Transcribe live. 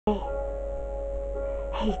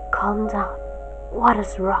Hey, calm down. What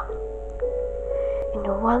is wrong? In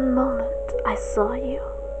one moment I saw you.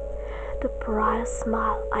 The brightest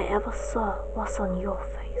smile I ever saw was on your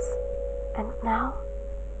face. And now,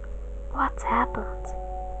 what's happened?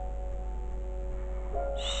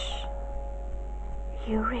 Shh.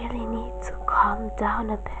 You really need to calm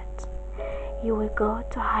down a bit. You will go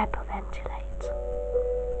to hyperventilate.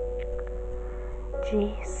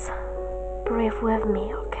 Jeez. Breathe with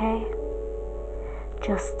me, okay?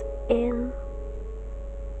 Just in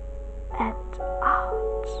and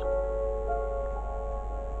out.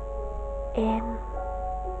 In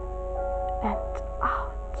and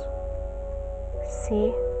out.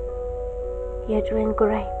 See? You're doing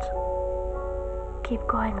great. Keep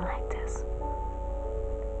going like this.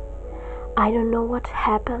 I don't know what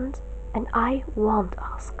happened, and I won't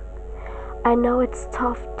ask. I know it's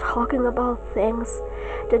tough talking about things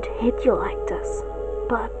that hit you like this,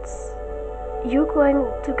 but you're going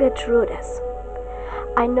to get through this.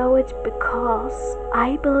 I know it because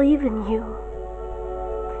I believe in you.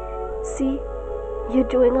 See, you're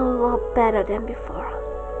doing a lot better than before.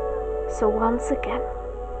 So once again,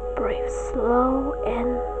 breathe slow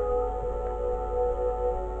in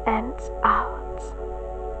and out.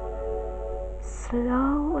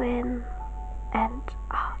 Slow in and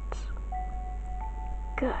out.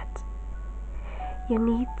 Good. You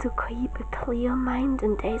need to keep a clear mind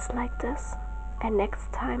in days like this. And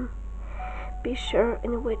next time, be sure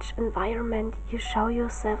in which environment you show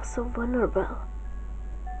yourself so vulnerable.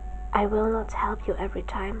 I will not help you every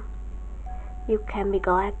time. You can be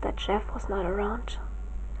glad that Jeff was not around.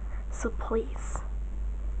 So please,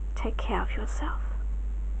 take care of yourself.